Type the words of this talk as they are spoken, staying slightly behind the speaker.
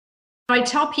I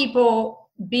tell people,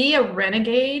 be a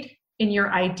renegade in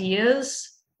your ideas,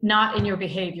 not in your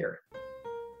behavior.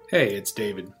 Hey, it's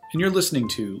David, and you're listening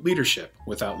to Leadership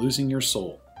Without Losing Your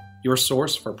Soul, your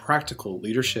source for practical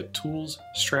leadership tools,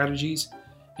 strategies,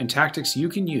 and tactics you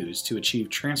can use to achieve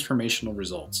transformational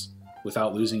results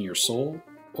without losing your soul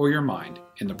or your mind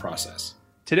in the process.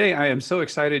 Today, I am so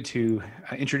excited to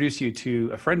introduce you to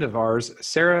a friend of ours,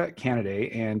 Sarah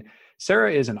Canaday. And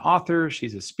Sarah is an author,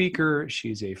 she's a speaker,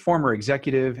 she's a former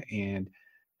executive, and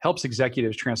helps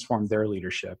executives transform their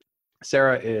leadership.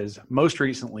 Sarah is most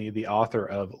recently the author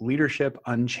of Leadership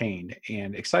Unchained,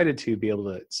 and excited to be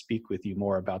able to speak with you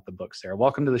more about the book, Sarah.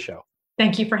 Welcome to the show.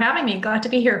 Thank you for having me. Glad to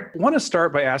be here. I want to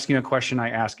start by asking a question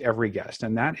I ask every guest,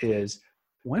 and that is,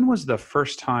 when was the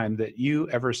first time that you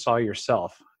ever saw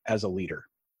yourself as a leader?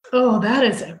 Oh, that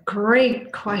is a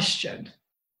great question.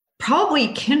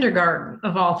 Probably kindergarten,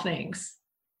 of all things.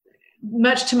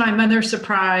 Much to my mother's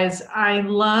surprise, I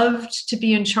loved to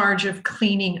be in charge of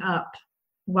cleaning up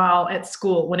while at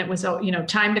school, when it was,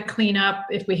 time to clean up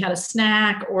if we had a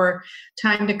snack or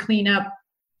time to clean up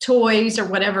toys or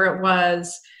whatever it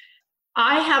was.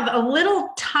 I have a little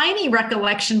tiny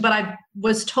recollection, but I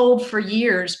was told for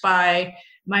years by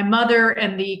my mother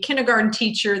and the kindergarten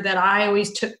teacher that I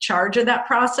always took charge of that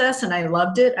process, and I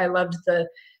loved it. I loved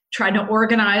trying to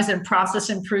organize and process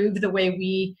improve the way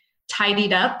we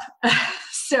tidied up.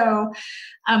 So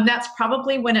that's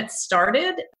probably when it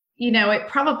started. It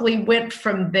probably went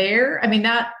from there. I mean,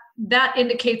 that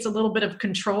indicates a little bit of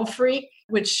control freak,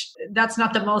 which that's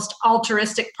not the most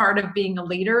altruistic part of being a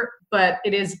leader, but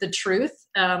it is the truth.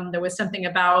 There was something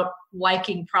about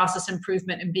liking process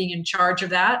improvement and being in charge of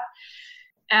that.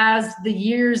 As the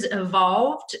years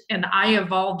evolved and I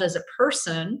evolved as a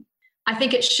person, I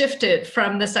think it shifted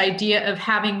from this idea of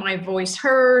having my voice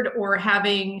heard or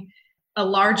having a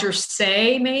larger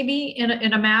say maybe in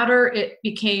a matter. It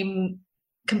became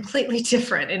completely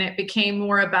different, and it became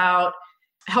more about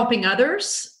helping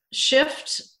others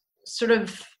shift sort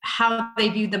of how they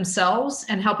view themselves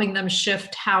and helping them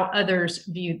shift how others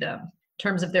view them in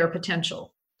terms of their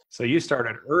potential. So you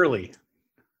started early.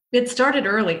 It started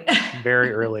early.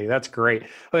 Very early. That's great.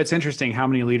 Well, it's interesting how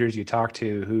many leaders you talk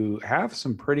to who have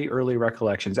some pretty early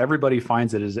recollections. Everybody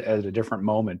finds it at a different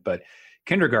moment, but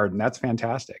kindergarten, that's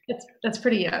fantastic. That's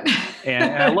pretty young.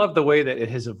 And I love the way that it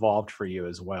has evolved for you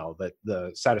as well, that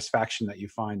the satisfaction that you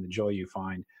find, the joy you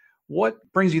find. What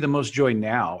brings you the most joy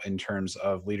now in terms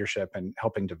of leadership and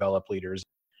helping develop leaders?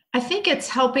 I think it's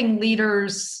helping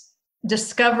leaders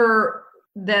discover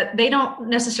that they don't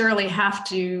necessarily have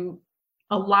to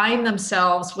align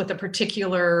themselves with a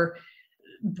particular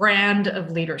brand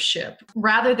of leadership.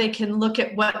 Rather, they can look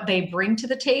at what they bring to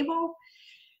the table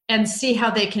and see how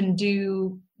they can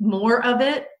do more of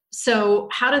it. So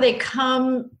how do they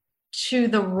come to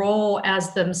the role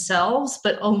as themselves,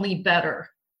 but only better,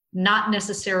 not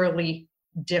necessarily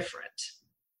different?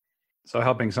 So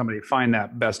helping somebody find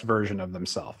that best version of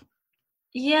themselves.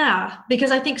 Yeah, because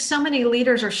I think so many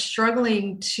leaders are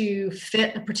struggling to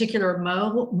fit a particular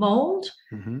mold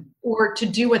or to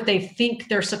do what they think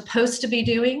they're supposed to be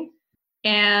doing.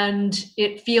 And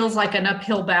it feels like an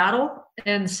uphill battle.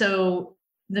 And so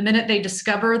the minute they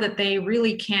discover that they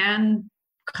really can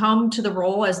come to the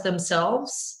role as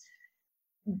themselves,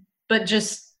 but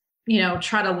just,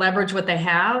 try to leverage what they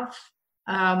have,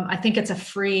 I think it's a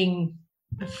freeing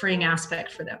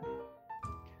aspect for them.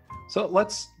 So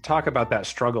let's talk about that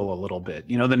struggle a little bit.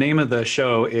 The name of the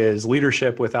show is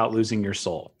Leadership Without Losing Your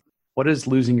Soul. What does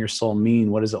losing your soul mean?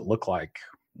 What does it look like?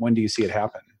 When do you see it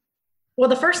happen? Well,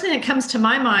 the first thing that comes to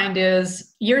my mind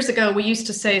is years ago, we used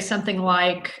to say something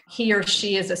like he or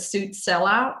she is a suit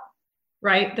sellout,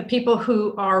 right? The people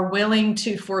who are willing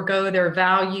to forego their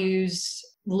values,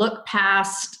 look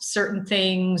past certain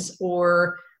things,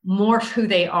 or morph who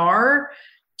they are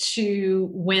to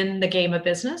win the game of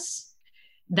business.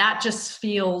 That just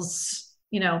feels,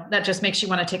 that just makes you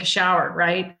want to take a shower,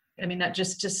 right? I mean, that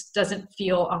just doesn't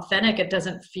feel authentic. It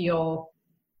doesn't feel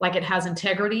like it has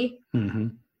integrity. Mm-hmm.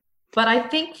 But I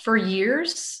think for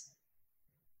years,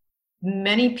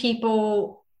 many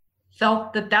people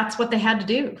felt that that's what they had to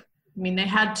do. I mean, they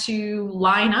had to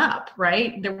line up,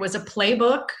 right? There was a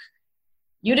playbook.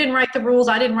 You didn't write the rules,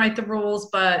 I didn't write the rules,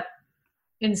 but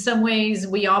in some ways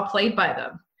we all played by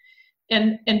them.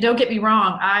 And don't get me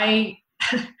wrong, I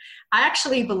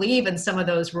actually believe in some of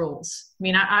those rules. I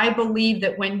mean, I believe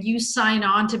that when you sign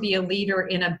on to be a leader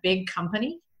in a big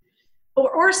company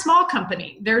or a small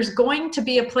company, there's going to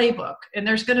be a playbook and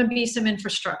there's going to be some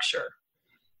infrastructure.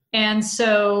 And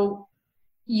so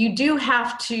you do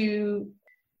have to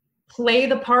play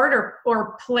the part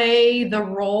or play the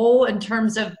role in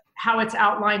terms of how it's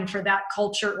outlined for that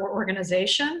culture or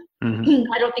organization.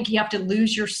 Mm-hmm. I don't think you have to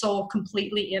lose your soul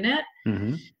completely in it.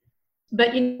 Mm-hmm. But,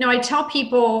 I tell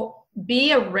people,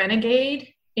 be a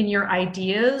renegade in your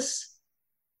ideas,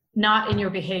 not in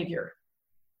your behavior.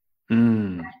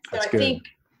 That's good.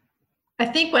 I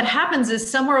think what happens is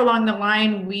somewhere along the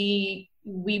line, we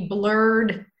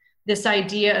blurred this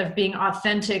idea of being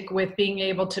authentic with being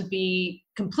able to be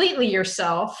completely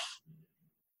yourself,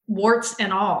 warts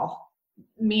and all,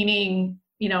 meaning,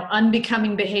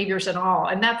 unbecoming behaviors and all.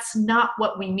 And that's not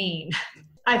what we mean.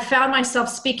 I found myself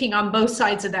speaking on both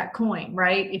sides of that coin,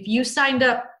 right? If you signed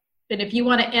up and if you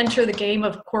want to enter the game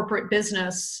of corporate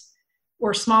business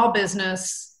or small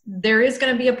business, there is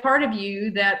going to be a part of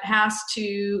you that has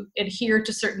to adhere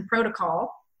to certain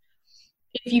protocol.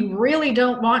 If you really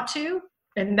don't want to,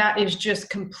 and that is just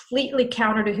completely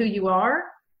counter to who you are,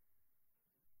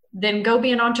 then go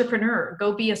be an entrepreneur,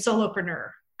 go be a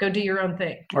solopreneur, go do your own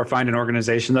thing. Or find an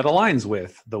organization that aligns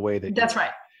with the way that That's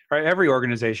right. Right. Every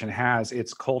organization has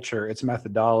its culture, its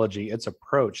methodology, its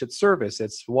approach, its service.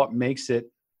 It's what makes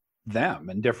it them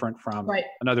and different from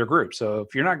another group. So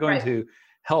if you're not going to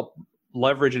help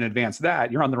leverage and advance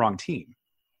that, you're on the wrong team.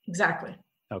 Exactly.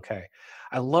 Okay.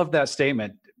 I love that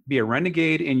statement. Be a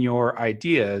renegade in your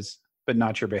ideas, but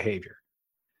not your behavior.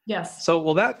 Yes. So,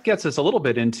 well, that gets us a little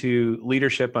bit into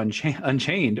Leadership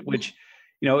Unchained, which,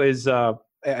 is,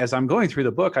 as I'm going through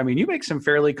the book, I mean, you make some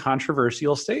fairly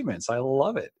controversial statements. I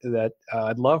love it. That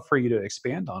I'd love for you to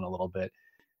expand on a little bit.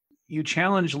 You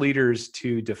challenge leaders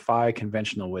to defy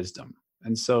conventional wisdom.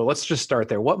 And so let's just start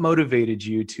there. What motivated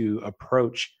you to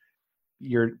approach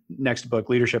your next book,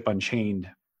 Leadership Unchained,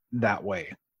 that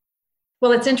way?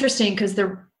 Well, it's interesting because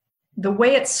the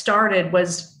way it started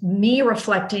was me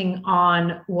reflecting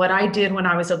on what I did when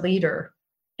I was a leader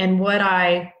and what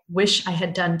I wish I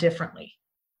had done differently.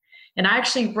 And I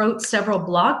actually wrote several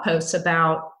blog posts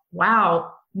about,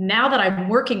 wow, now that I'm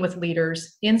working with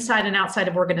leaders inside and outside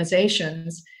of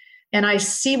organizations, and I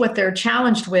see what they're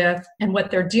challenged with and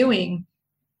what they're doing,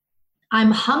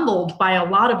 I'm humbled by a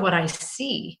lot of what I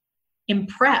see,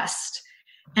 impressed.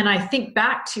 And I think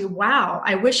back to, wow,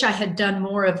 I wish I had done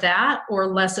more of that or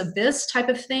less of this type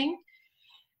of thing.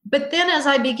 But then as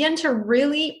I begin to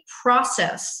really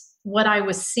process what I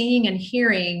was seeing and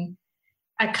hearing,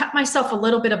 I cut myself a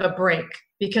little bit of a break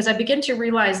because I began to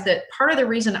realize that part of the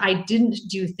reason I didn't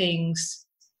do things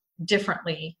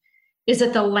differently is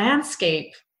that the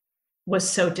landscape was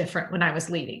so different when I was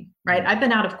leading, right? I've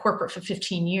been out of corporate for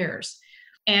 15 years.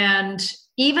 And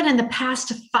even in the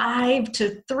past 5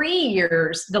 to 3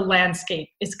 years, the landscape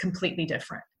is completely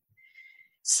different.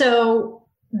 So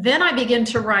then I begin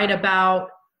to write about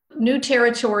new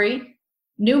territory,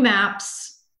 new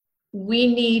maps.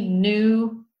 We need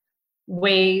new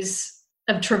ways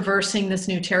of traversing this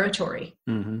new territory.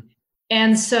 Mm-hmm.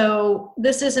 And so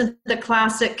this isn't the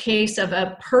classic case of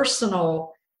a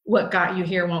personal, what got you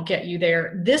here won't get you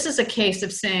there. This is a case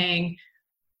of saying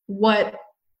what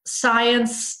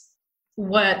science,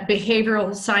 what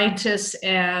behavioral scientists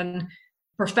and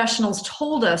professionals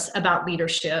told us about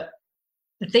leadership,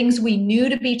 the things we knew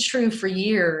to be true for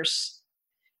years,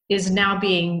 is now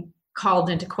being called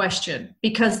into question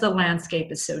because the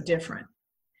landscape is so different.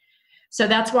 So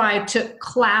that's why I took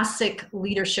classic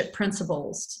leadership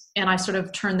principles and I sort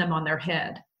of turned them on their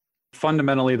head.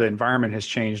 Fundamentally, the environment has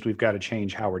changed. We've got to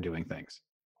change how we're doing things.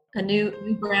 A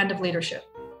new brand of leadership.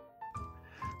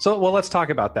 So, well, let's talk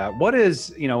about that. What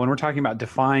is, when we're talking about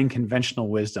defying conventional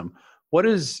wisdom, what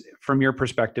is, from your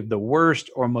perspective, the worst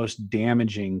or most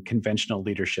damaging conventional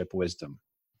leadership wisdom?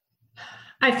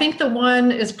 I think the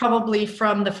one is probably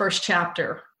from the first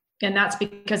chapter, and that's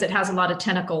because it has a lot of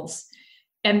tentacles.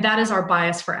 And that is our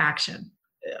bias for action.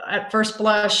 At first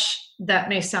blush, that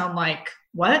may sound like,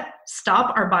 what?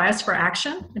 Stop our bias for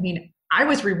action? I mean, I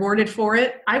was rewarded for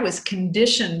it. I was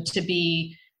conditioned to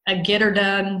be a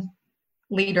get-her-done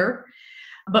leader.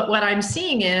 But what I'm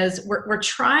seeing is we're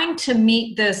trying to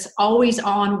meet this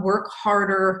always-on, work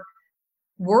harder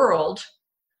world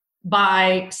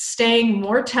by staying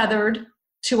more tethered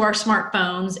to our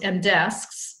smartphones and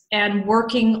desks and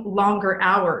working longer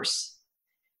hours.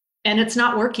 And it's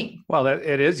not working. Well,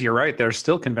 it is. You're right. There's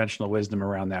still conventional wisdom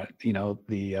around that.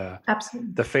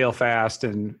 Absolutely. The fail fast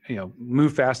and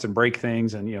move fast and break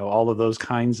things, and all of those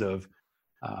kinds of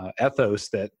ethos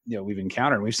that we've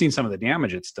encountered. We've seen some of the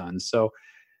damage it's done. So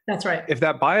that's right. If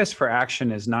that bias for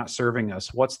action is not serving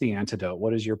us, what's the antidote?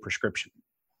 What is your prescription?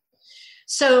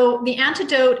 So the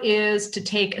antidote is to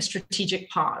take a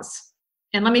strategic pause.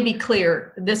 And let me be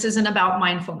clear, this isn't about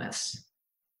mindfulness.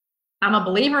 I'm a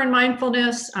believer in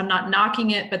mindfulness. I'm not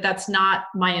knocking it, but that's not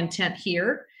my intent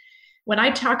here. When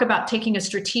I talk about taking a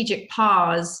strategic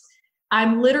pause,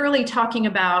 I'm literally talking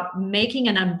about making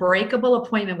an unbreakable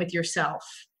appointment with yourself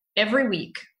every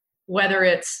week, whether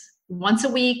it's once a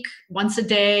week, once a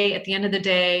day, at the end of the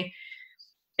day.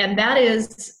 And that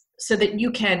is so that you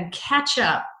can catch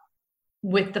up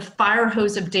with the fire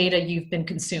hose of data you've been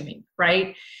consuming,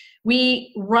 right?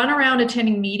 We run around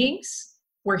attending meetings.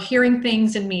 We're hearing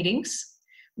things in meetings.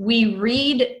 We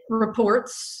read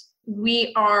reports.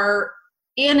 We are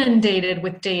inundated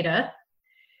with data.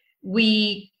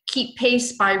 We keep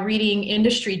pace by reading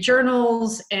industry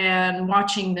journals and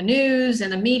watching the news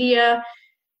and the media.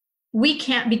 We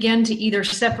can't begin to either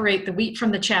separate the wheat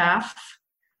from the chaff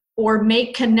or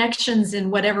make connections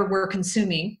in whatever we're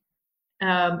consuming,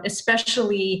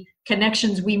 especially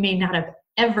connections we may not have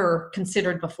ever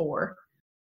considered before.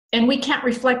 And we can't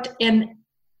reflect in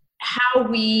how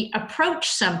we approach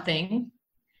something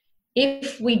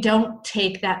if we don't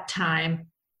take that time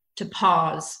to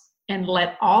pause and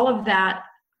let all of that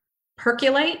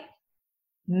percolate,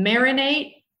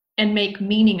 marinate, and make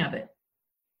meaning of it.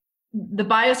 The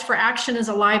bias for action is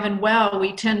alive and well.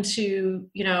 We tend to,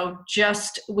 we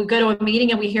go to a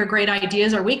meeting and we hear great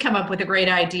ideas, or we come up with a great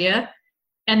idea,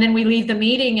 and then we leave the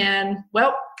meeting and,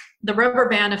 well, the rubber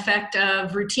band effect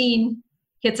of routine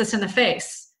hits us in the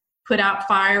face. Put out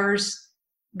fires,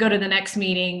 go to the next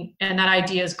meeting, and that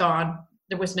idea is gone.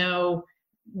 There was no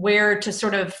where to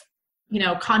sort of,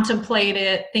 contemplate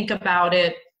it, think about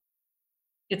it.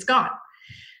 It's gone.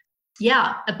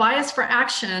 Yeah, a bias for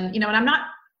action, and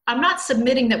I'm not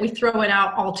submitting that we throw it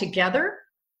out altogether,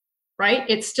 right?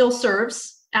 It still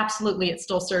serves. Absolutely, it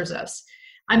still serves us.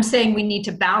 I'm saying we need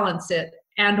to balance it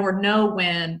and or know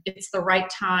when it's the right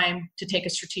time to take a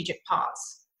strategic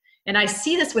pause. And I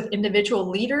see this with individual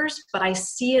leaders, but I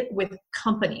see it with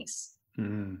companies.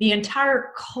 Mm. The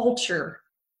entire culture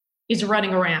is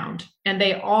running around, and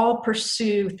they all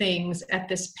pursue things at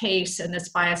this pace and this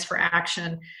bias for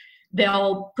action.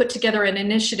 They'll put together an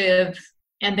initiative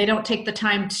and they don't take the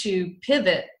time to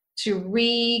pivot, to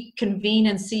reconvene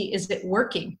and see, is it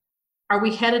working? Are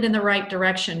we headed in the right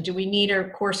direction? Do we need a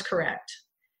course correct?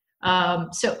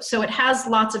 So it has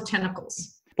lots of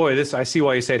tentacles. Boy, I see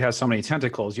why you say it has so many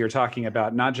tentacles. You're talking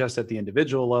about not just at the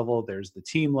individual level, there's the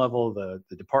team level, the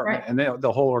department, right, and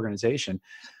the whole organization.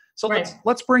 So right,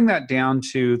 let's bring that down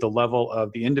to the level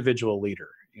of the individual leader.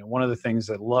 One of the things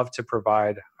that I love to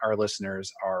provide our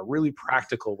listeners are really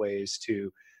practical ways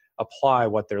to apply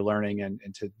what they're learning and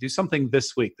to do something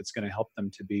this week that's going to help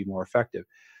them to be more effective.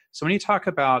 So when you talk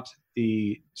about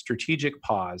the strategic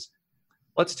pause,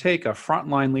 let's take a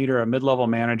frontline leader, a mid-level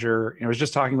manager. I was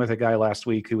just talking with a guy last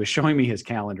week who was showing me his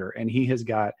calendar, and he has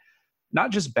got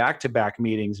not just back-to-back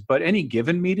meetings, but any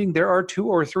given meeting, there are 2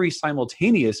 or 3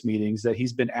 simultaneous meetings that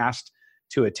he's been asked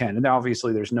to attend. And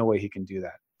obviously there's no way he can do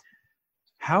that.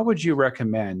 How would you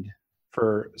recommend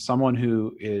for someone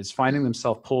who is finding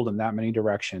themselves pulled in that many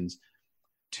directions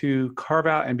to carve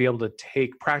out and be able to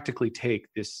practically take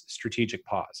this strategic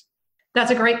pause?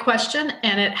 That's a great question.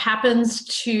 And it happens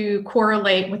to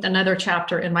correlate with another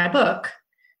chapter in my book,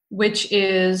 which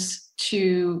is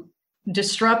to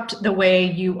disrupt the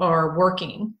way you are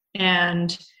working.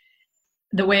 And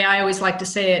the way I always like to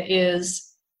say it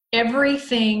is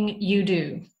everything you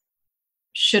do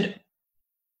should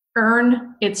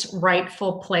earn its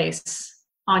rightful place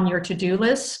on your to-do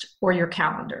list or your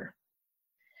calendar.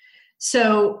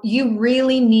 So you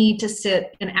really need to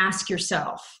sit and ask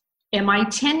yourself, am I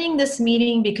attending this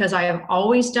meeting because I have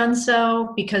always done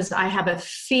so, because I have a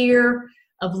fear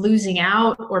of losing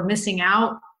out or missing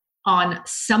out on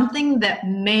something that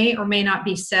may or may not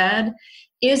be said?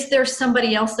 Is there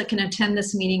somebody else that can attend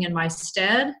this meeting in my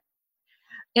stead?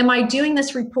 Am I doing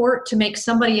this report to make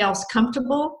somebody else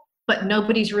comfortable, but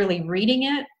nobody's really reading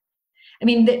it? I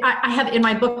mean, I have in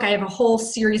my book, I have a whole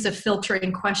series of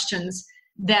filtering questions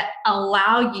that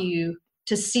allow you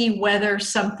to see whether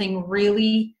something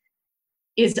really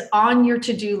is on your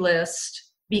to-do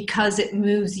list because it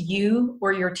moves you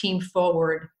or your team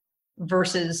forward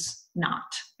versus not.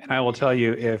 And I will tell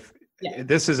you,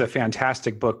 this is a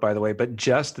fantastic book, by the way, but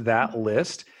just that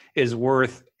list is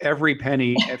worth every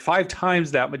penny at 5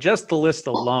 times that, but just the list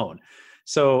alone.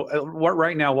 So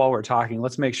right now, while we're talking,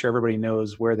 let's make sure everybody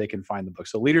knows where they can find the book.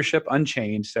 So Leadership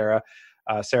Unchained, Sarah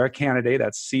Canaday,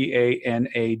 that's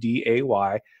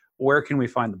Canaday. Where can we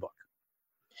find the book?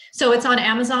 So it's on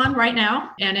Amazon right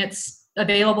now, and it's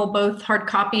available both hard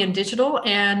copy and digital.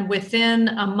 And within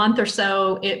a month or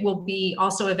so, it will be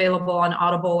also available on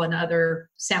Audible and other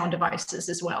sound devices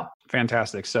as well.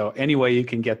 Fantastic. So any way you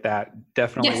can get that,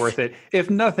 definitely worth it. If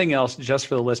nothing else, just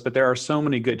for the list. But there are so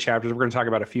many good chapters. We're going to talk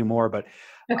about a few more, but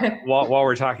Okay. while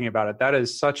we're talking about it. That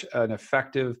is such an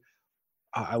effective,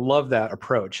 I love that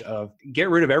approach of get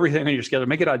rid of everything on your schedule,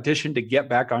 make it audition to get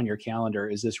back on your calendar.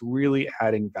 Is this really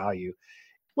adding value?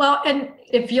 Well, and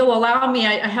if you'll allow me,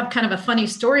 I have kind of a funny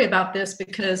story about this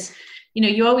because,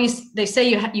 they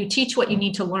say you teach what you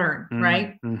need to learn,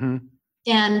 right? Mm-hmm.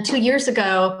 And 2 years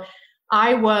ago,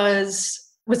 I was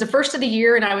the first of the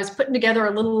year, and I was putting together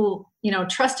a little,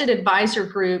 trusted advisor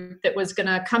group that was going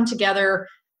to come together.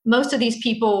 Most of these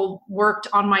people worked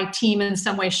on my team in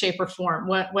some way, shape, or form,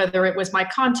 whether it was my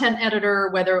content editor,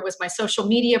 whether it was my social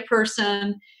media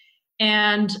person.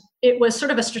 And it was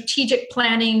sort of a strategic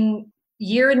planning,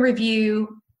 year in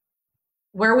review,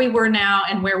 where we were now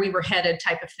and where we were headed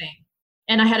type of thing.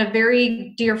 And I had a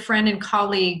very dear friend and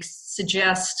colleague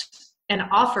suggest an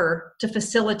offer to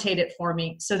facilitate it for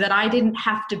me so that I didn't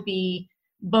have to be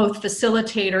both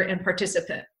facilitator and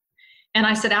participant. And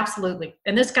I said, absolutely.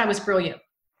 And this guy was brilliant.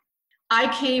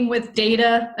 I came with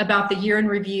data about the year in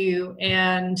review,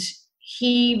 and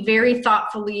he very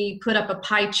thoughtfully put up a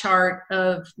pie chart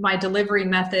of my delivery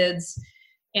methods.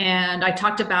 And I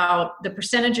talked about the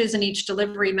percentages in each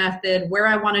delivery method, where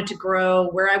I wanted to grow,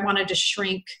 where I wanted to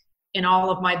shrink in all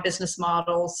of my business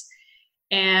models,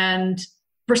 and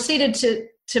proceeded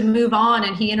to move on.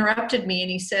 And he interrupted me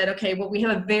and he said, okay, well, we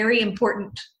have a very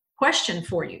important question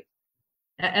for you.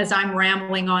 As I'm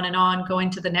rambling on and on, going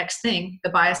to the next thing, the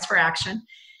bias for action,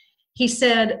 he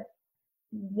said,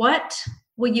 what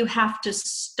will you have to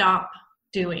stop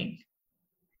doing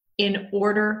in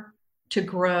order to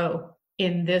grow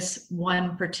in this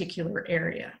one particular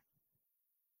area?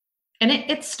 And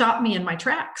it stopped me in my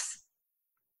tracks.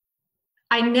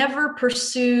 I never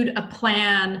pursued a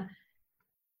plan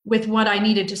with what I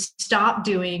needed to stop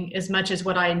doing as much as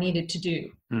what I needed to do,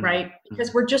 right?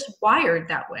 Because we're just wired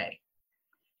that way.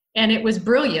 And it was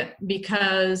brilliant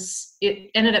because it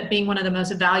ended up being one of the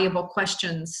most valuable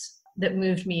questions that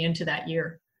moved me into that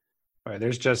year. Right.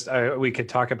 There's just, we could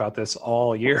talk about this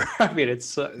all year. I mean,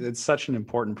 it's such an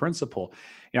important principle.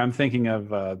 I'm thinking of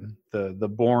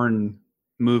the Bourne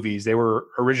movies. They were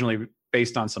originally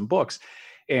based on some books,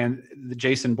 and the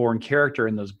Jason Bourne character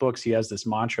in those books, he has this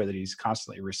mantra that he's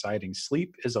constantly reciting: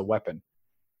 sleep is a weapon.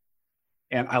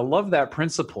 And I love that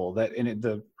principle. That in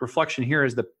the reflection here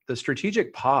is the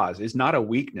strategic pause is not a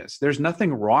weakness. There's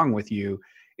nothing wrong with you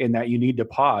in that you need to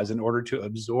pause in order to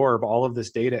absorb all of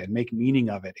this data and make meaning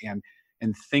of it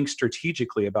and think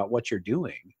strategically about what you're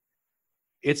doing.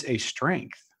 It's a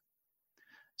strength.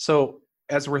 So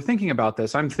as we're thinking about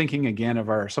this, I'm thinking again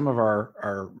of some of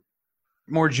our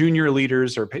more junior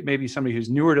leaders, or maybe somebody who's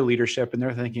newer to leadership, and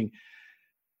they're thinking,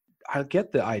 I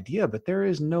get the idea, but there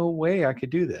is no way I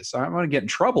could do this. I'm going to get in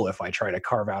trouble if I try to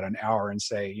carve out an hour and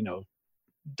say,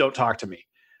 don't talk to me.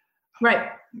 Right.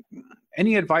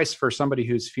 Any advice for somebody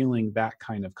who's feeling that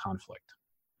kind of conflict?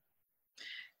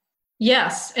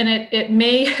 Yes, and it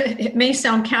may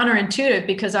sound counterintuitive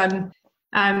because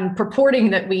I'm purporting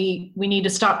that we need to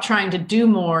stop trying to do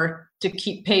more to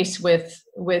keep pace with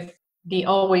the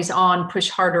always on, push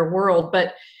harder world.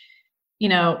 But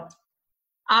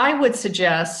I would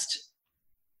suggest,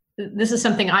 this is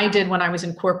something I did when I was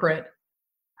in corporate.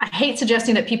 I hate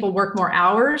suggesting that people work more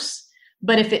hours,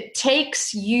 but if it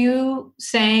takes you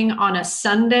saying on a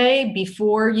Sunday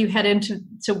before you head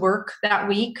into work that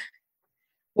week,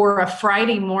 or a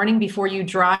Friday morning before you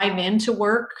drive into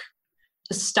work,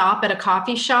 to stop at a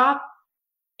coffee shop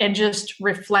and just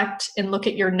reflect and look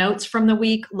at your notes from the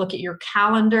week, look at your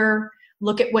calendar,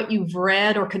 look at what you've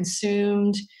read or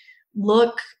consumed,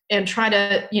 look and try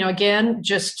to, again,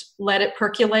 just let it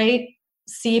percolate,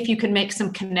 see if you can make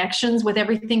some connections with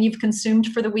everything you've consumed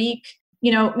for the week.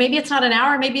 Maybe it's not an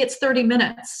hour, maybe it's 30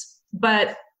 minutes,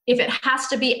 but if it has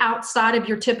to be outside of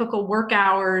your typical work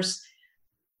hours,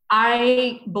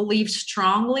 I believe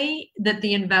strongly that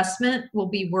the investment will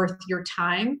be worth your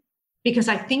time, because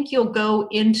I think you'll go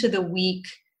into the week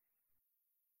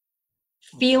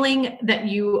feeling that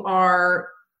you are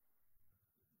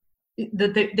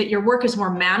that your work is more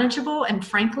manageable and,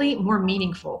 frankly, more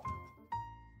meaningful.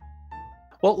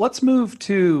 Well, let's move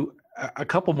to a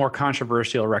couple more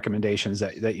controversial recommendations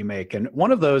that you make. And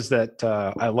one of those that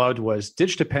I loved was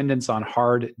ditch dependence on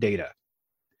hard data.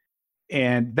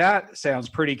 And that sounds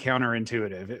pretty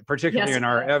counterintuitive, particularly in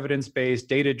our evidence-based,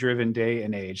 data-driven day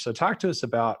and age. So talk to us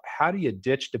about, how do you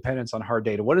ditch dependence on hard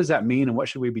data? What does that mean, and what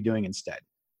should we be doing instead?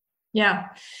 Yeah,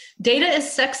 data is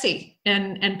sexy,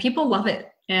 and people love it.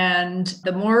 And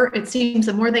the more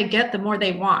they get, the more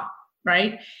they want,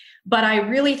 right? But I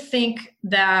really think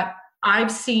that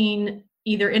I've seen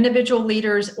either individual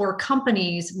leaders or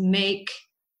companies make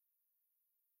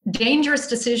dangerous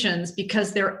decisions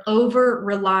because they're over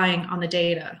relying on the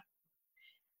data.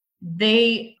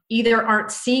 They either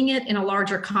aren't seeing it in a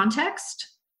larger context,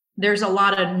 there's a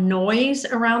lot of noise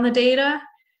around the data,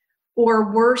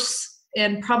 or worse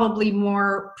and probably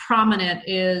more prominent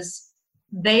is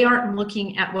they aren't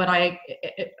looking at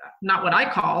not what I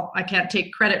call, I can't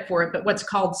take credit for it, but what's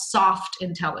called soft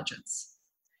intelligence,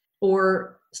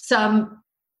 or some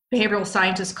behavioral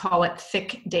scientists call it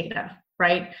thick data,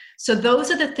 right? So those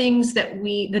are the things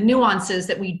the nuances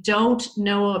that we don't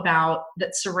know about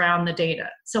that surround the data.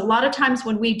 So a lot of times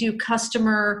when we do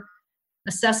customer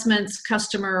assessments,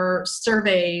 customer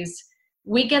surveys,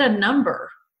 we get a number,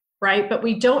 right? But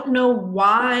we don't know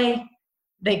why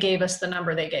they gave us the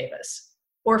number they gave us.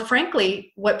 Or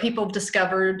frankly, what people have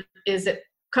discovered is that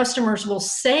customers will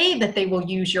say that they will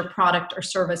use your product or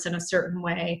service in a certain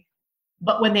way,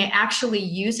 but when they actually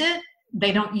use it,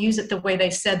 they don't use it the way they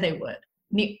said they would.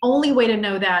 And the only way to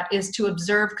know that is to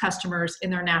observe customers in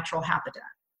their natural habitat.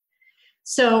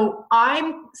 So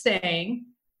I'm saying,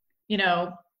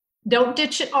 don't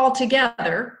ditch it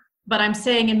altogether, but I'm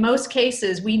saying in most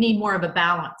cases, we need more of a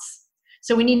balance.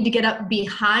 So we need to get up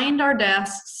behind our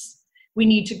desks. We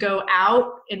need to go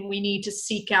out and we need to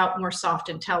seek out more soft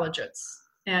intelligence.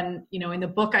 And, in the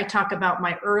book, I talk about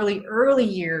my early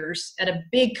years at a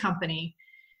big company.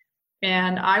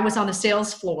 And I was on the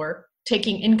sales floor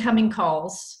taking incoming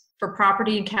calls for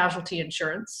property and casualty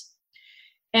insurance.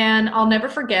 And I'll never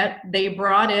forget, they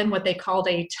brought in what they called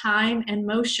a time and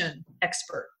motion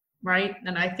expert, right?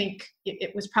 And I think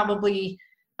it was probably,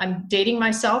 I'm dating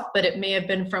myself, but it may have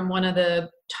been from one of the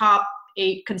top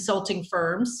 8 consulting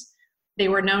firms. They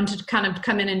were known to kind of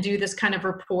come in and do this kind of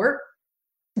report.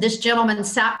 This gentleman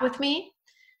sat with me,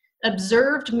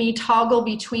 observed me toggle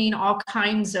between all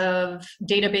kinds of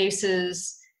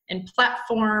databases and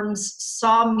platforms,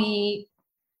 saw me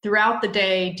throughout the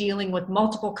day dealing with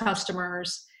multiple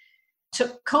customers,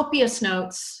 took copious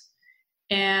notes,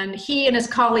 and he and his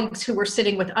colleagues who were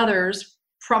sitting with others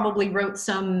probably wrote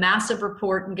some massive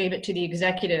report and gave it to the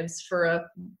executives for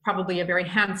probably a very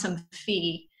handsome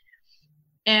fee.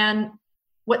 And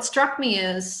what struck me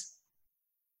is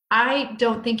I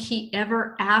don't think he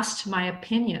ever asked my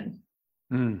opinion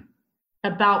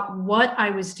about what I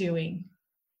was doing,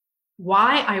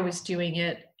 why I was doing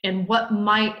it, and what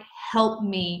might help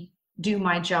me do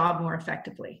my job more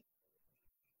effectively.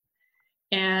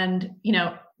 And,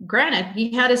 granted,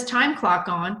 he had his time clock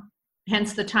on,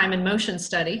 hence the time and motion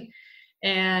study.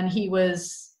 And he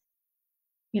was,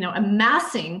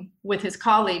 amassing with his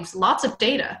colleagues lots of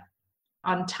data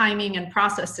on timing and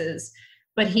processes,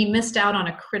 but he missed out on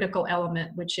a critical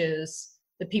element, which is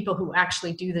the people who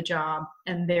actually do the job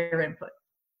and their input.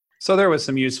 So there was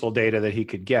some useful data that he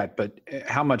could get, but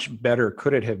how much better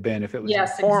could it have been if it was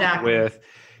informed with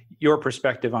your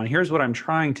perspective on here's what I'm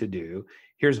trying to do,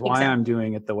 here's why I'm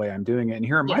doing it the way I'm doing it, and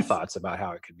here are my thoughts about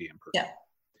how it could be improved. Yeah.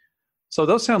 So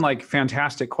those sound like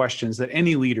fantastic questions that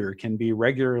any leader can be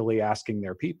regularly asking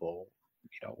their people,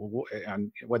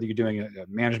 and whether you're doing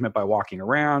management by walking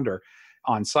around or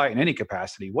on site in any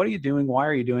capacity. What are you doing? Why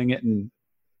are you doing it? And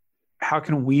how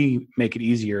can we make it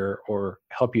easier or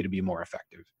help you to be more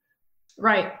effective?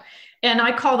 Right. And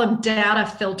I call them data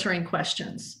filtering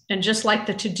questions. And just like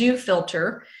the to-do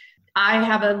filter, I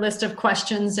have a list of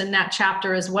questions in that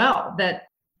chapter as well that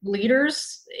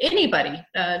leaders, anybody,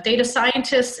 data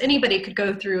scientists, anybody could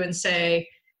go through and say,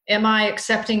 am I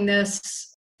accepting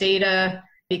this data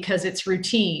because it's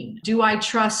routine? Do I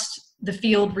trust the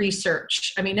field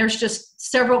research? I mean, there's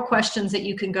just several questions that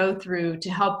you can go through to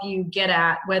help you get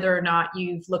at whether or not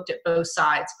you've looked at both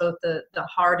sides, both the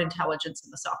hard intelligence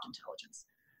and the soft intelligence.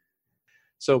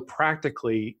 So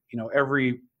practically,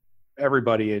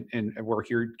 everybody in work,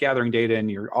 you're gathering data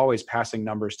and you're always passing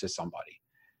numbers to somebody.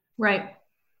 Right.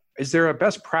 Is there a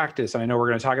best practice? I know we're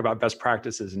going to talk about best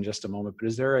practices in just a moment, but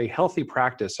is there a healthy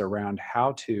practice around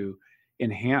how to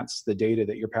enhance the data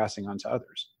that you're passing on to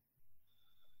others?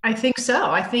 I think so.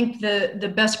 I think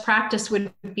the best practice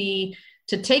would be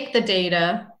to take the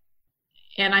data,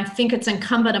 and I think it's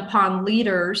incumbent upon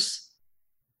leaders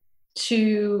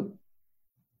to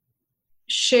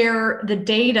share the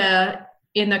data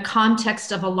in the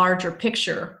context of a larger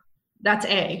picture. That's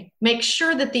A. Make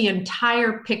sure that the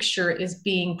entire picture is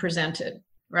being presented,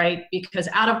 right? Because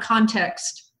out of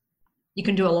context, you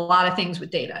can do a lot of things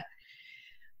with data.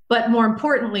 But more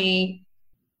importantly,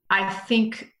 I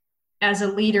think as a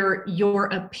leader, your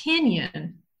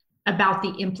opinion about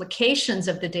the implications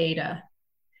of the data,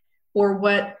 or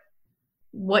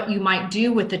what you might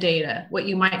do with the data, what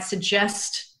you might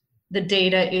suggest the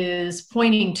data is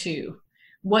pointing to,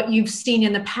 what you've seen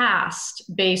in the past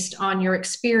based on your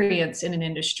experience in an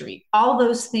industry. All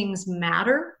those things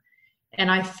matter. And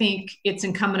I think it's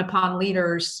incumbent upon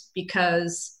leaders,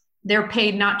 because they're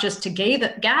paid not just to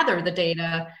gather the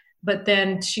data, but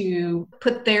then to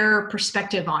put their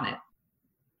perspective on it,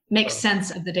 make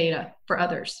sense of the data for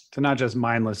others. To not just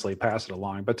mindlessly pass it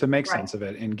along, but to make sense of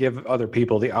it and give other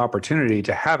people the opportunity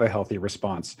to have a healthy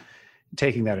response,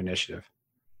 taking that initiative.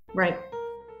 Right.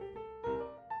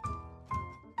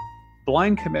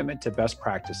 Blind commitment to best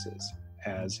practices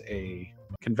as a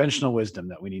conventional wisdom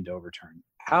that we need to overturn.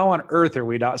 How on earth are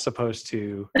we not supposed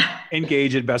to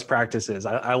engage in best practices?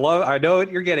 I know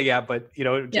what you're getting at, but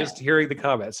just hearing the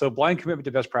comments. So blind commitment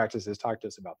to best practices, talk to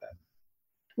us about that.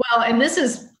 Well, and this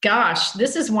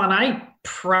is one I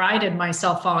prided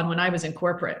myself on when I was in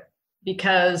corporate,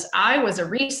 because I was a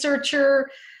researcher.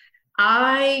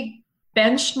 I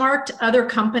benchmarked other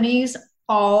companies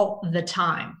all the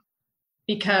time,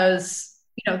 because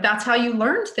that's how you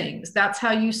learned things. That's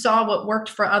how you saw what worked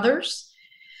for others.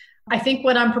 I think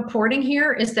what I'm purporting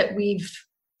here is that we've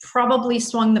probably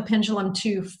swung the pendulum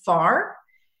too far,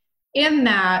 in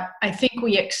that I think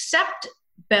we accept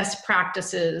best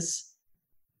practices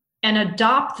and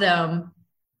adopt them,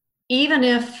 even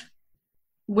if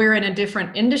we're in a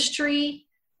different industry,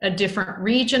 a different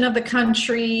region of the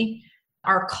country,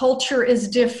 our culture is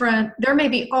different. There may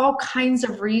be all kinds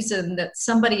of reasons that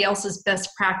somebody else's best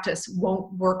practice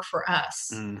won't work for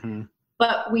us. Mm-hmm.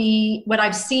 But what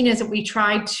I've seen is that we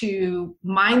try to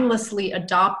mindlessly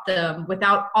adopt them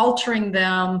without altering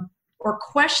them or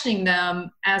questioning them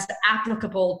as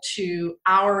applicable to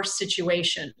our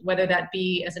situation, whether that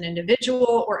be as an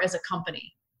individual or as a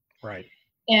company. Right.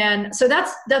 And so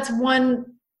that's one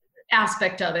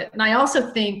aspect of it. And I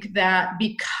also think that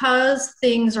because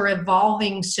things are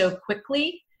evolving so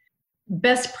quickly,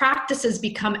 best practices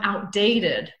become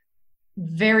outdated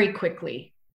very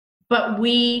quickly, but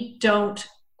we don't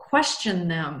question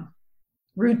them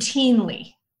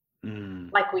routinely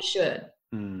like we should,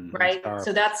 right?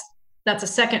 So that's a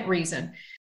second reason.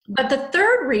 But the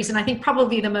third reason, I think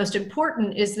probably the most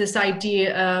important, is this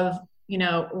idea of,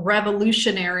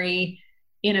 revolutionary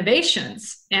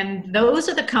innovations. And those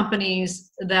are the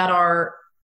companies that are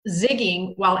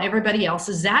zigging while everybody else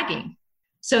is zagging.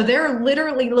 So they're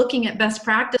literally looking at best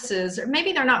practices, or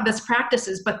maybe they're not best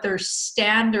practices, but they're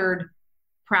standard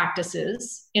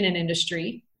practices in an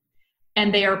industry,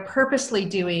 and they are purposely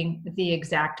doing the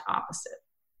exact opposite,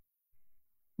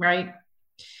 right?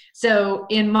 So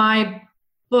in my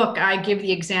book, I give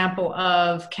the example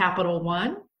of Capital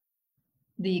One,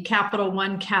 the Capital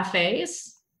One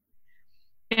cafes.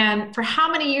 And for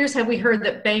how many years have we heard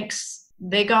that banks,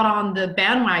 they got on the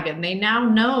bandwagon? They now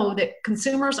know that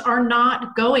consumers are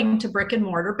not going to brick and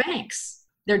mortar banks.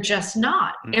 They're just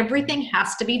not. Mm-hmm. Everything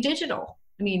has to be digital.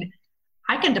 I mean,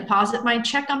 I can deposit my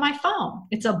check on my phone.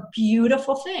 It's a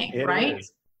beautiful thing, right?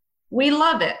 Is. We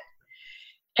love it.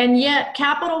 And yet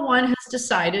Capital One has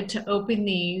decided to open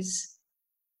these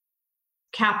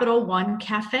Capital One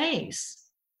cafes,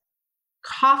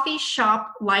 coffee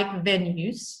shop-like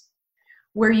venues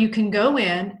where you can go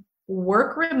in,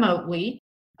 work remotely,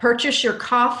 purchase your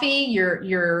coffee,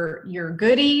 your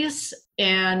goodies,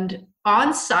 and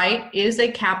on site is a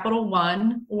Capital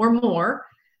One or more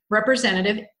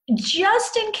representative,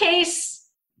 just in case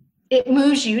it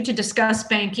moves you to discuss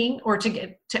banking or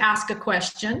to ask a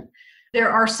question. There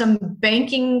are some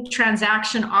banking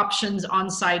transaction options on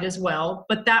site as well,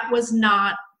 but that was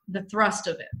not the thrust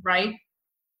of it, right?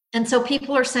 And so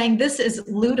people are saying this is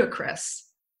ludicrous.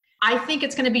 I think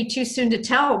it's going to be too soon to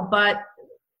tell, but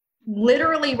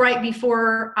literally right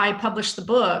before I published the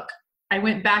book, I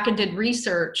went back and did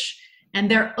research, and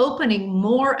they're opening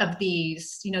more of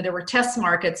these. There were test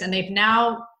markets, and they've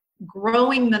now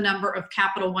growing the number of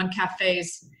Capital One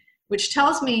cafes, which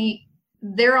tells me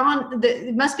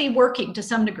it must be working to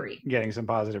some degree. Getting some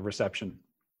positive reception.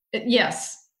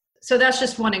 Yes. So that's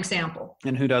just one example.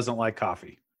 And who doesn't like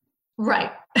coffee?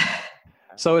 Right.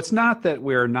 So it's not that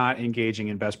we're not engaging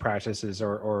in best practices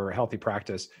or healthy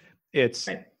practice. It's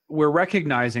right. We're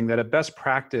recognizing that a best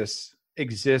practice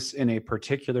exists in a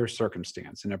particular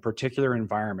circumstance, in a particular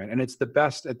environment, and it's the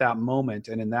best at that moment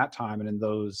and in that time and in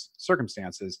those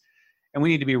circumstances. And we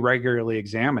need to be regularly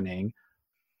examining,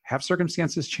 have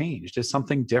circumstances changed? Is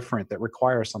something different that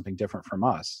requires something different from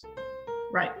us?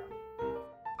 Right.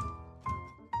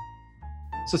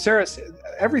 So Sarah,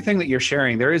 everything that you're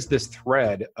sharing, there is this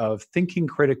thread of thinking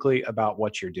critically about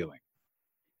what you're doing.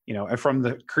 And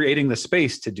from creating the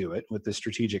space to do it with the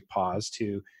strategic pause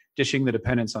to dishing the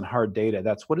dependence on hard data.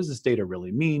 That's what does this data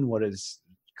really mean? What is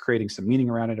creating some meaning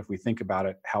around it? If we think about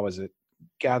it, how is it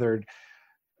gathered?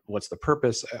 what's the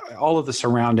purpose, all of the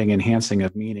surrounding enhancing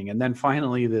of meaning. And then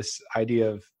finally, this idea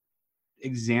of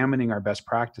examining our best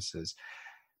practices.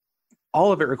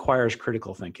 All of it requires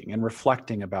critical thinking and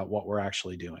reflecting about what we're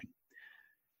actually doing.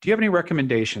 Do you have any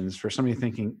recommendations for somebody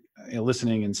thinking,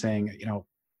 listening and saying,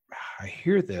 I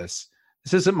hear this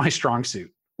isn't my strong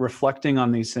suit, reflecting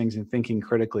on these things and thinking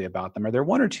critically about them? Are there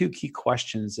one or two key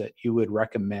questions that you would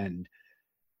recommend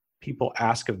people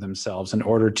ask of themselves in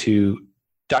order to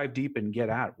dive deep and get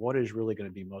at what is really going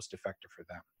to be most effective for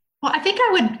them? Well, I think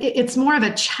it's more of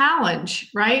a challenge,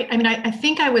 right? I mean, I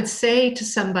think I would say to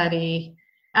somebody,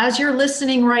 as you're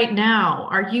listening right now,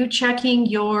 are you checking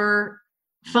your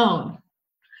phone?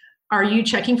 Are you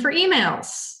checking for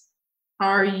emails?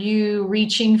 Are you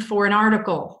reaching for an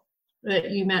article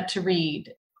that you meant to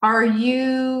read? Are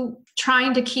you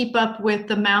trying to keep up with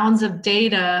the mounds of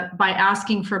data by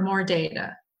asking for more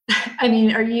data? I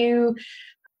mean, are you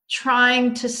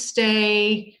trying to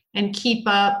stay and keep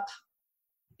up,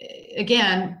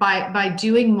 again, by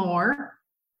doing more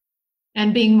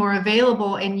and being more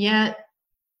available, and yet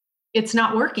it's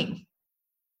not working?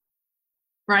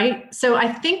 Right? So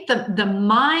I think the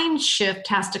mind shift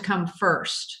has to come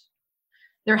first.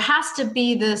 There has to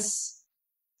be this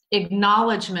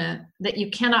acknowledgement that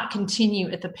you cannot continue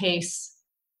at the pace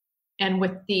and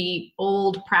with the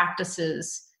old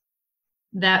practices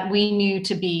that we knew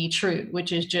to be true,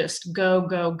 which is just go,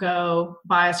 go, go,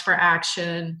 bias for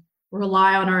action,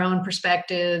 rely on our own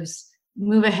perspectives,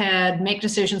 move ahead, make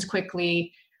decisions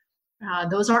quickly.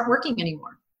 Those aren't working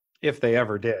anymore. If they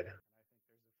ever did.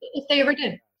 If they ever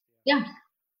did. Yeah.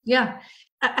 Yeah.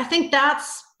 I think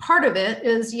that's part of it,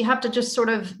 is you have to just sort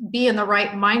of be in the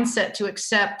right mindset to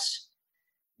accept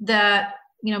that,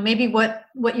 maybe what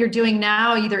you're doing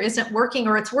now either isn't working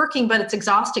or it's working, but it's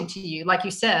exhausting to you. Like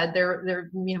you said, they're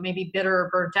maybe bitter or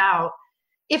burnt out.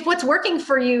 If what's working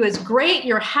for you is great,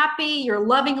 you're happy, you're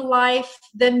loving life,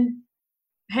 then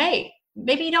hey,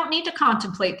 maybe you don't need to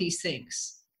contemplate these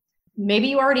things. Maybe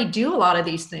you already do a lot of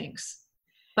these things.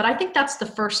 But I think that's the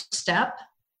first step.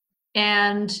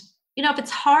 And, if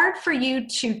it's hard for you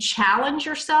to challenge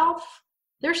yourself,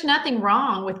 there's nothing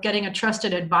wrong with getting a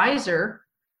trusted advisor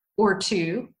or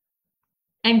two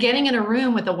and getting in a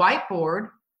room with a whiteboard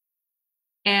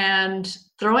and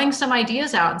throwing some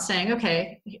ideas out and saying,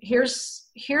 okay, here's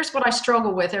what I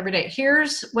struggle with every day.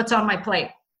 Here's what's on my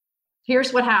plate.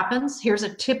 Here's what happens. Here's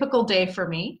a typical day for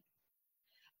me.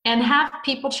 And have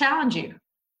people challenge you.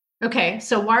 Okay,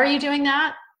 so why are you doing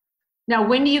that? Now,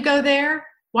 when do you go there?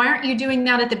 Why aren't you doing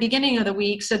that at the beginning of the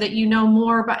week so that you know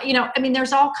more about,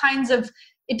 there's all kinds of,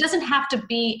 it doesn't have to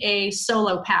be a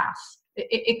solo path.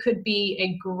 It could be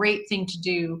a great thing to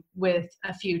do with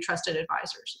a few trusted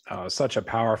advisors. Oh, such a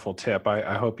powerful tip.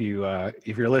 I hope you,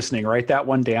 if you're listening, write that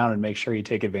one down and make sure you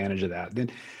take advantage of that. Then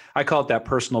I call it that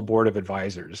personal board of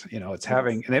advisors. It's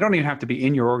having, and they don't even have to be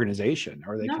in your organization,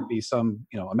 or they could be some,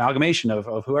 amalgamation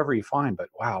of whoever you find. But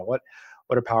wow, what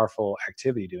a powerful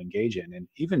activity to engage in. And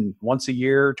even once a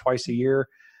year, twice a year,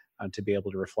 to be able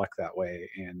to reflect that way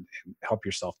and help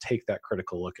yourself take that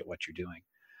critical look at what you're doing.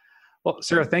 Well,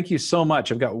 Sarah, thank you so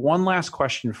much. I've got one last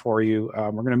question for you.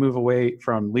 We're going to move away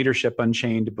from Leadership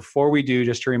Unchained. Before we do,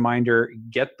 just a reminder,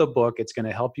 get the book. It's going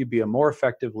to help you be a more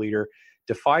effective leader.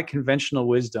 Defy conventional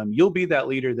wisdom. You'll be that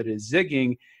leader that is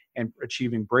zigging and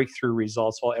achieving breakthrough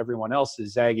results while everyone else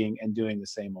is zagging and doing the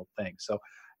same old thing. So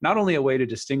not only a way to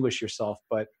distinguish yourself,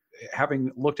 but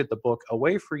having looked at the book, a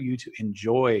way for you to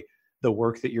enjoy the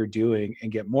work that you're doing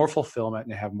and get more fulfillment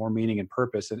and have more meaning and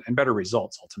purpose and better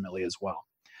results ultimately as well.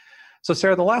 So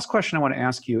Sarah, the last question I want to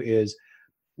ask you is,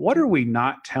 what are we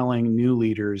not telling new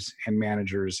leaders and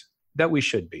managers that we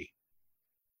should be?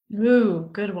 Ooh,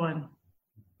 good one.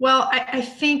 Well, I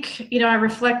think, I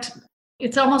reflect,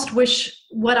 it's almost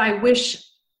what I wish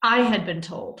I had been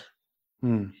told.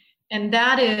 And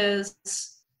that is,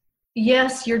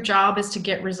 yes, your job is to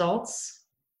get results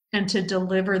and to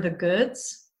deliver the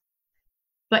goods,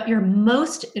 but your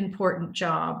most important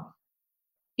job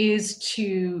is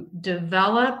to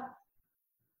develop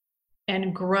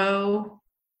and grow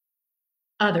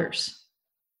others.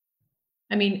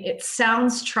 I mean, it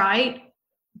sounds trite,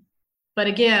 but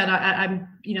again, I'm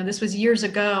this was years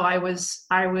ago. I was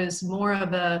more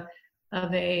of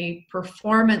a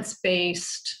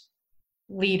performance-based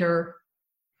leader.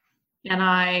 And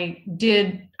I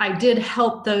did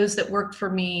help those that worked for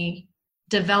me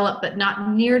develop, but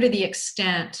not near to the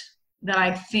extent that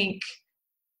I think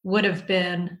would have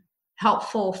been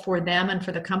helpful for them and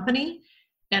for the company,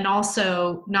 and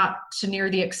also not to near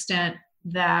the extent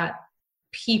that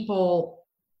people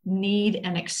need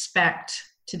and expect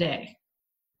today.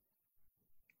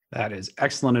 That is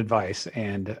excellent advice.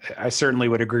 And I certainly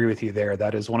would agree with you there.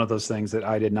 That is one of those things that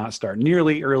I did not start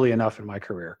nearly early enough in my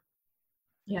career.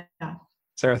 Yeah.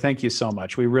 Sarah, thank you so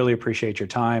much. We really appreciate your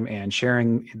time and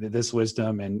sharing this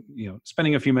wisdom and,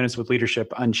 spending a few minutes with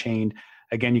Leadership Unchained.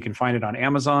 Again, you can find it on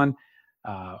Amazon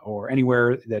or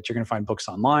anywhere that you're going to find books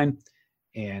online.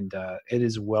 And it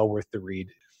is well worth the read.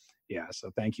 Yeah.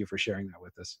 So thank you for sharing that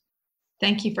with us.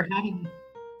 Thank you for having me.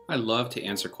 I love to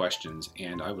answer questions,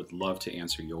 and I would love to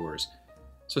answer yours.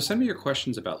 So send me your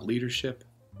questions about leadership,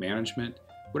 management,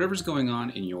 whatever's going on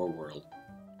in your world.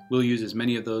 We'll use as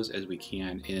many of those as we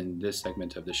can in this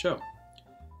segment of the show.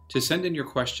 To send in your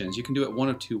questions, you can do it one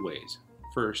of two ways.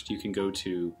 First, you can go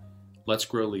to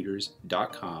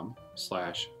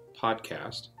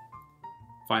letsgrowleaders.com/podcast,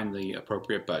 find the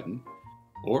appropriate button,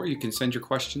 or you can send your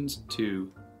questions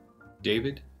to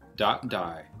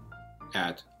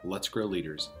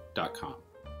david.dye@letsgrowleaders.com.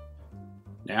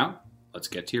 Now, let's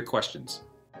get to your questions.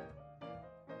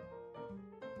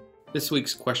 This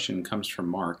week's question comes from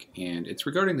Mark, and it's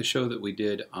regarding the show that we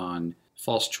did on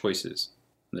false choices,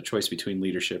 the choice between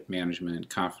leadership, management,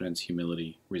 confidence,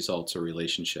 humility, results, or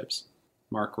relationships.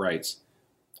 Mark writes,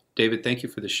 David, thank you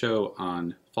for the show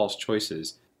on false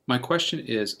choices. My question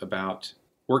is about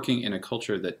working in a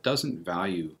culture that doesn't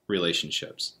value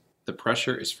relationships. The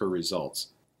pressure is for results.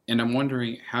 And I'm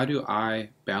wondering, how do I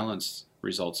balance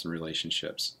results in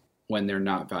relationships when they're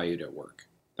not valued at work?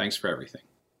 Thanks for everything.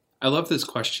 I love this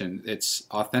question. It's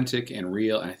authentic and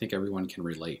real, and I think everyone can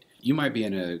relate. You might be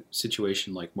in a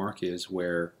situation like Mark is,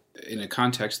 where in a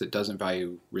context that doesn't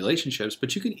value relationships,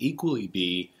 but you can equally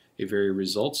be a very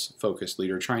results-focused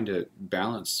leader trying to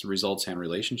balance results and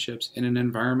relationships in an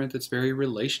environment that's very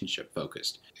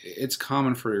relationship-focused. It's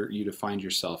common for you to find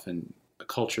yourself in a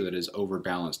culture that is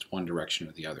overbalanced one direction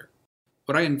or the other.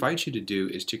 What I invite you to do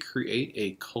is to create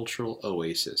a cultural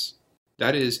oasis.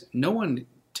 That is, no one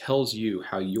tells you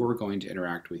how you're going to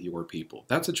interact with your people.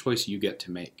 That's a choice you get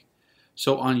to make.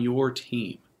 So on your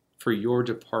team, for your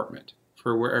department,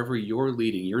 for wherever you're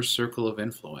leading, your circle of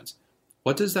influence,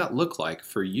 what does that look like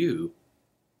for you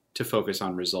to focus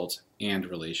on results and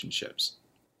relationships?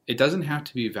 It doesn't have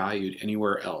to be valued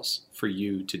anywhere else for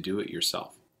you to do it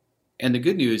yourself. And the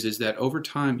good news is that over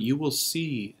time, you will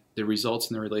see the results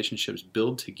and the relationships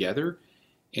build together,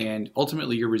 and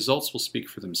ultimately your results will speak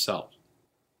for themselves.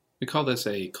 We call this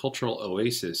a cultural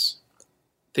oasis,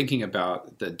 thinking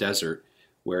about the desert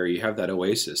where you have that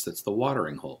oasis that's the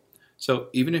watering hole. So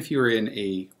even if you're in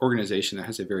an organization that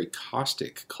has a very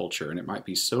caustic culture, and it might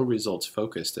be so results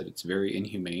focused that it's very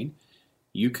inhumane,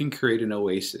 you can create an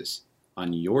oasis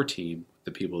on your team,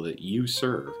 the people that you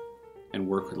serve, and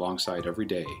work alongside every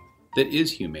day that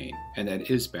is humane and that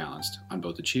is balanced on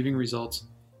both achieving results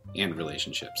and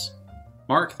relationships.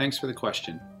 Mark, thanks for the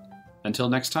question. Until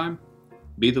next time,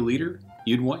 be the leader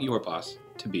you'd want your boss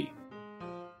to be.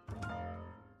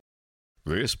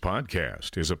 This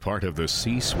podcast is a part of the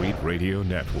C-Suite Radio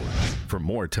Network. For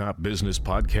more top business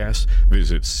podcasts,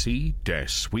 visit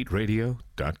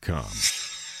c-suiteradio.com.